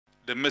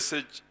the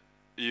message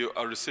you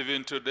are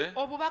receiving today,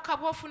 obubaka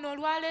bw'ofuna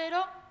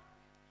olwaleero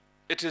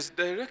it is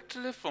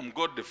directly from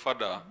God the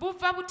Father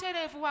buva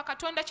butereevu wa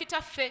Katonda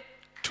Kitaffe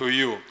to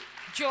you.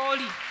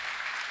 gy'oli.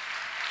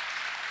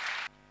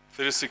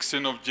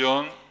 3:16 of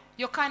John.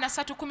 Yokaana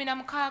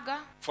 3:16.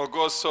 For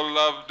God so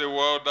loved the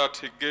world that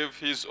he gave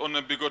his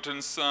only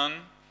begotten Son,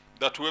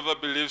 that whoever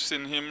believes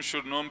in him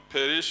should not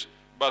perish,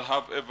 but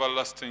have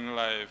everlasting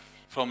life.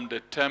 From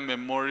the time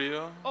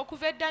memorial,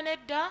 Okuva edda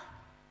n'edda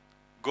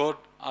God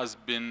has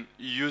been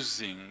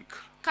using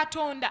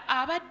Katonda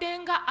abadde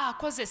nga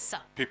akozesa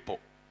people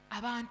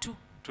abantu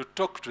to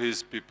talk to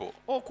his people,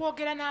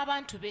 okwogera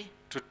n'abantu be,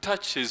 to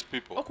touch his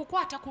people,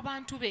 okukwata ku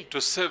bantu be, to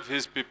save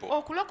his people,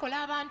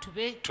 okulokola abantu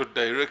be, to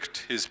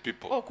direct his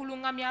people.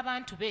 okuluŋŋamya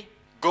abantu be.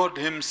 God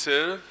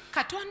himself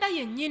Katonda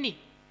yennyini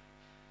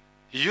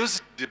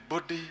used the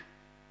body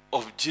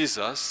of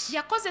Jesus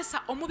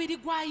yakozesa omubiri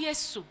gwa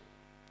Yesu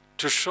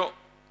to show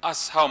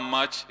us how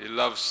much he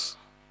loves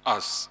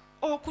us.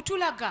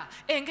 okutulaga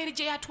engeri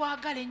gye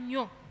yatwagala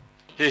ennyo.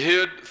 He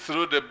healed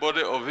through the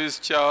body of his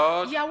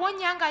child.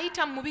 Yawonya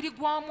ng'ayita mu mubiri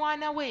gwa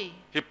mwana we.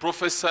 He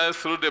prophesied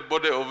through the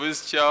body of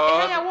his Era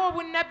child. yawa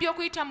obunnabbi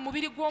okuyita mu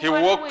mubiri He gw'omwana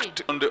we.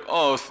 walked on the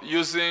earth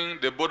using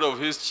the body of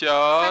his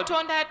child.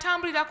 Katonda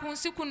yatambulira ku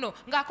nsi kuno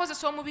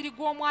ng'akozesa omubiri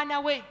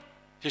gw'omwana we.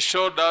 He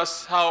showed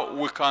us how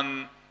we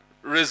can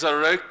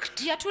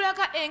resurrect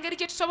Yatulaga engeri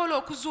gye tusobola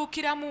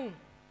okuzuukiramu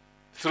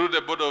through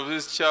the body of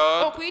his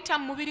child okuyita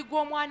mu mubiri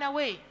gw'omwana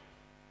we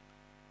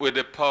with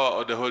the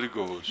power of the Holy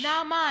Ghost.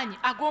 n'amaanyi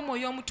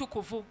ag'omwoyo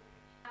omutukuvu.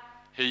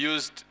 He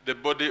used the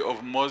body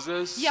of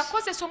Moses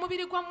Yakozesa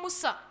omubiri gwa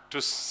Musa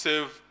to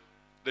save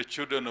the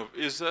children of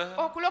Israel,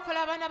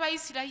 okulokola abaana ba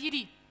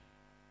Isirayiri,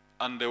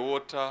 and the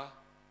water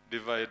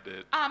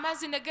divided.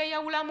 amazzi ne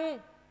geeyawulamu.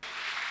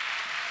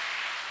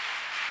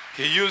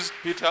 He used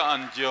Peter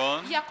and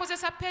John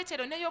Yakozesa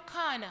Peetero ne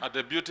Yokaana at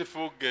the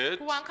beautiful gate.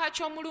 ku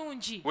wankaaki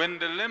omulungi. When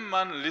the lame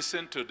man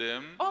listened to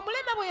them,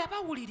 Omulema bwe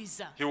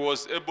yabawuliriza he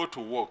was able to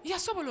walk.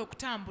 yasobola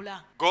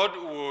okutambula. God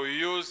will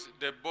use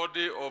the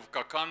body of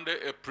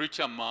Kakande, a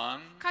preacher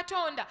man,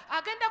 Katonda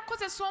agenda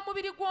kukozesa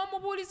omubiri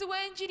gw'omubuulizi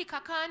w'enjiri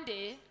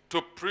Kakande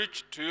to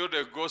preach to you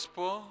the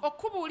gospel.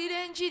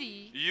 okubuulira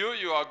enjiri.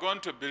 You are going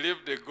to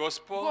believe the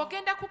gospel,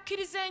 Gw'ogenda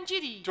kukkiriza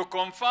enjiri to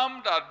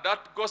confirm that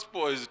that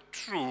gospel is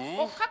true.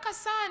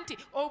 okukakasa nti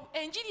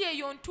enjiri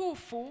eyo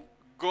ntuufu.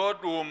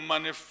 God will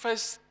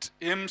manifest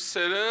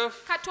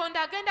himself,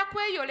 Katonda agenda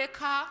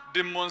kweyoleka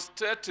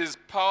demonstrate his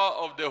power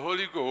of the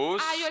Holy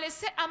Ghost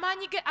ayolese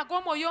amaanyi ge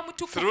ag'omwoyo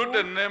through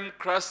the omutukuvu name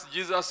Christ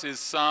Jesus his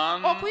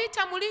son,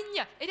 okuyita mu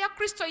linnya erya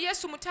Kristo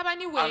Yesu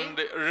mutabani we, and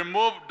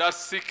remove that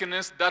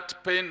sickness,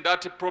 that pain,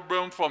 that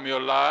problem from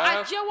your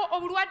life. aggyewo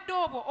obulwadde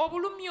obwo,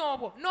 obulumi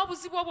obwo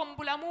n'obuzibu obwo mu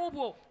bulamu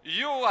bwo.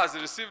 You who has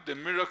received the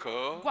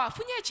miracle,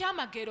 Gw'afunye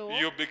ekyamagero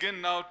you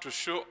begin now to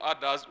show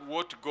others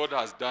what God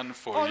has done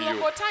for olwo you.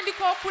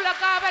 ng'otandika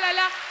okulaga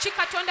abalala ki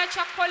Katonda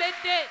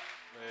ky'akoledde.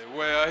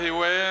 Where he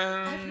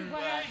went,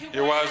 he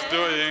was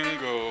doing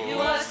good.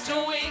 was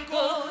doing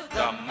good.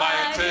 The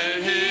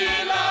mighty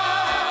healer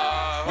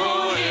who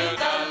healed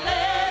the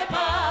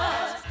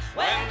lepers.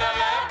 When the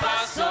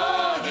lepers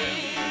saw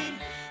him,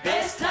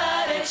 they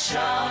started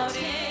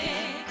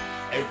shouting.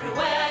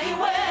 Everywhere he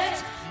went,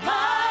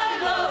 my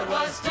Lord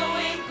was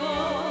doing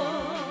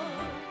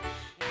good.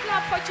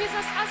 Clap for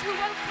Jesus as we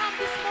welcome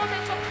this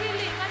moment of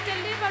healing and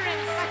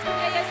deliverance.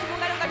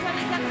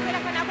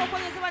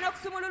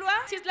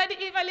 It is Lady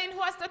Evelyn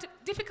who has got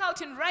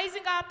difficulty in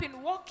rising up,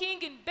 in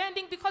walking, in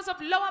bending because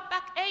of lower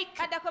backache.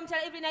 Pain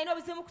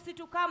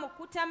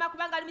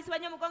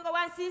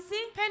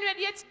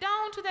radiates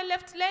down to the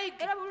left leg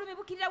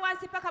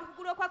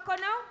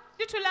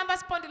due to lumbar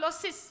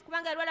spondylosis.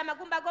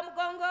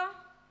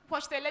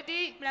 Watch the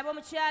lady,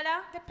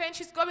 the pain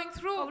she's going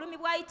through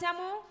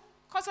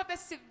because of the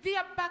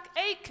severe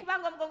backache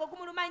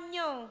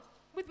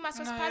with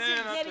muscle spasms.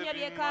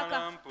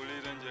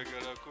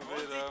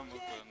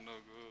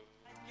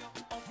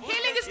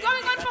 Healing is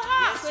going on for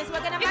her. In the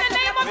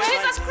name of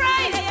Jesus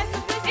Christ.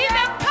 In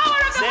the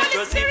power of the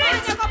Holy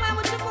Spirit.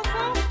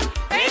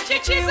 Thank you,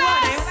 Jesus.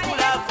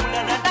 Hallelujah.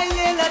 Thank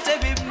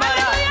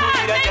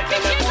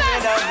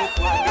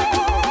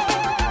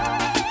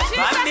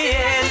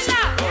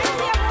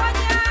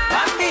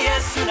you,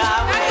 Jesus.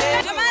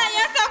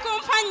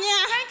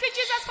 Thank you,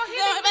 Jesus, for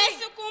healing me.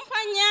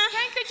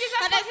 Thank you, Jesus,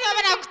 for healing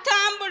me.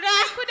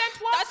 I couldn't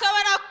walk.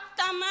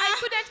 I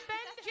couldn't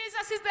bend.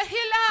 Jesus is the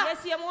healer.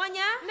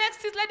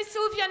 Next is Lady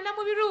Sylvia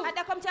Namubiru.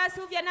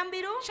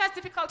 She has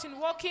difficulty in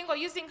walking or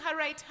using her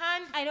right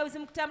hand.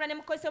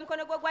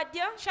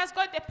 She has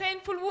got a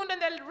painful wound on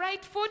the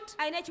right foot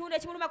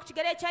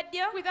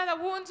with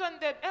other wounds on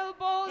the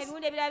elbows,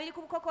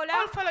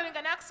 all following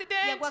an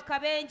accident.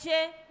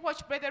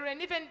 Watch,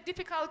 brethren, even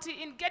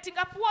difficulty in getting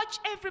up. Watch,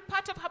 every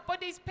part of her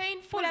body is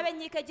painful.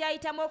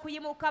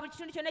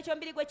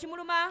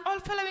 All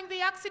following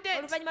the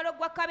accident.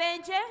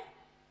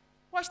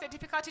 Watch the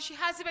difficulty she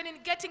has even in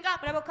getting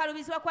up. Every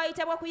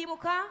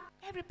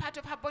part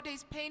of her body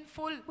is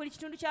painful.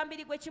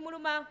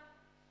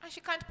 And she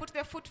can't put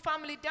the foot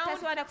firmly down.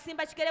 tasobola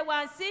kusimba kigere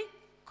wansi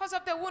Because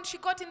of the wound she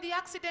got in the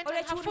accident on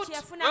her olw'ekiwundu foot. kye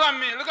Look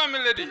yafuna. at me,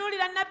 lady.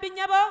 Tunuulira nnabbi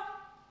nnyabo.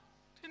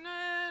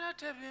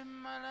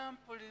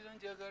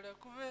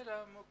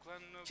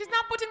 She's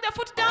now putting the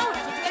foot down.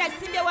 Kigere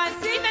kisimbye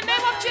wansi. In the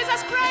name of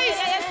Jesus Christ.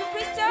 Ya Yesu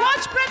Kristo.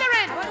 Watch,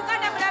 brethren.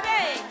 Abooluganda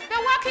mulabe. The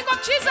working of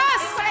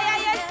Jesus. Enkola ya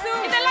Yesu.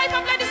 In the life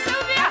of Lady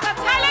Sylvia.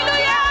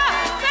 Hallelujah.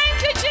 Thank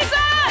you,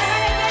 Jesus.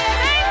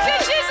 Thank you,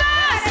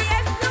 Jesus.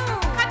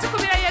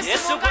 Katukubira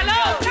Yesu.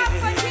 Hello.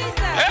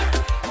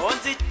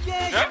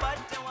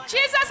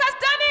 Jesus has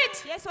done it.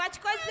 Yesu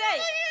akikoze.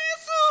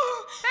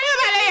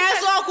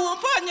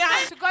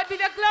 To God be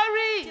the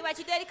glory. Kitiibwa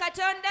kidde eri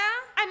Katonda.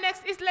 And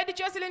next is Lady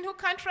Jocelyn, who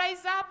can't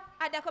rise up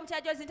Addako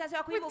omukyala Joyce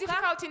ntasobola with kuyimuka.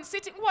 difficulty in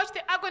sitting. Watch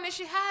the agony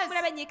she has.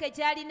 Mulaba enyiika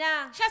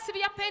gy'alina. She has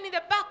severe pain in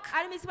the back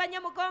Alumizibwa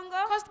nnyo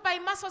mugongo. caused by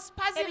muscle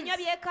spasms. Ebinywa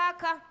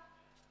byekaaka.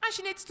 And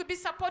she needs to be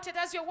supported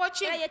as you're Era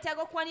watching.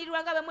 yeetaaga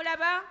okuwanirirwa nga bwe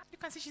mulaba. You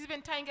can see she's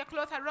even tying a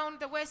cloth around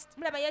the waist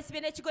Mulaba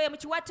yeesibye n'ekigoye mu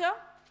kiwato.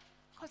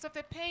 because of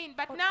the pain.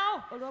 But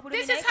now, Olw'obulumi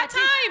this naye is her kati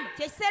time.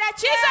 kye kiseera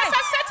kye. Jesus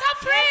has set her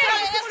free.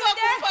 Yesu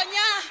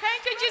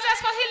Thank you, Jesus,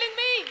 for healing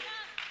me.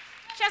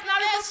 She has now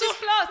removed this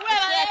cloth.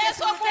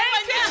 Yesu.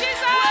 Thank you,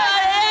 Jesus.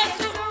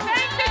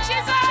 Thank you,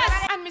 Jesus.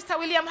 And Mr.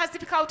 William has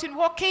difficulty in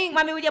walking.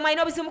 Mwami William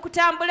alina obuzibu mu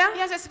kutambula. He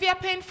has a severe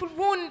painful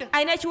wound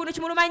Alina ekiwundu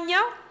kimuluma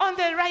nnyo. on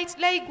the right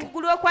leg.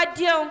 Kugulu okwa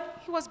ddyo.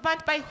 He was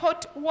burnt by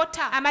hot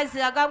water.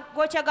 Amazzi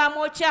agagokya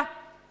gamwokya.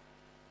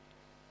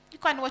 You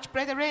can watch,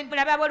 brethren.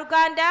 Mulaba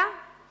abooluganda.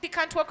 He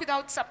can't walk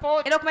without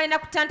support. Era okumalina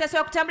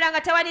tasobola kutambula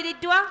nga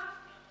tawaniiriddwa.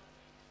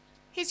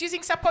 He's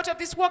using support of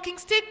this walking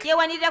stick.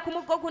 Yeewanirira ku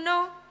muggo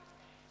guno.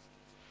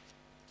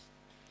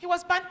 He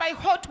was burnt by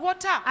hot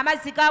water.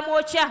 Amazzi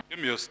gamwokya. Give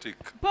me your stick.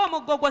 Mpa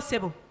omuggo gwo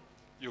ssebo.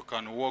 You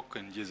can walk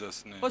in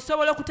Jesus' name.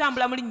 Osobola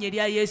okutambula mu linnya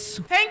erya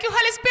Yesu. Thank you,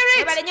 Holy Spirit.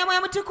 Ebale nnyo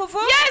Mwoyo Mutukuvu.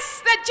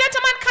 Yes, the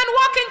gentleman can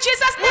walk in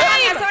Jesus'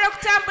 name. Asobola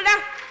okutambula.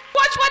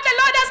 Watch what the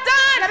Lord has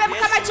done. Labe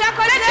Mukama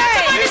ky'akoze. The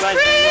gentleman is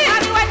free.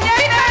 Mwami wa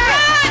ddembe.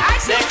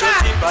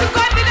 To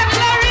God be the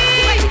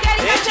glory.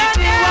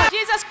 Katonda.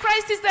 Jesus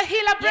Christ is the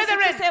healer, Yesu brethren.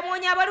 Kristo ye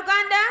muwonyi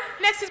abooluganda.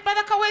 Next is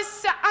Brother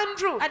Kawesa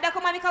Andrew.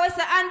 Addako mwami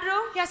Kawesa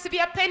Andrew. He has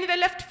severe pain in the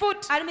left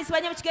foot Alumizibwa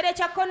nnyo mu kigere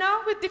ekya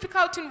kkono. with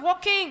difficulty in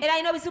walking. Era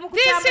alina obuzibu mu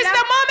This is kutambula.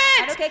 the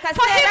moment Aluke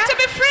for him kaseera. to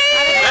be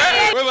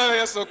free. Wewe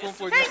Yesu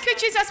akuponye. Thank you,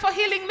 Jesus, for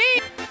healing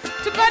me.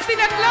 To God be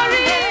the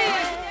glory.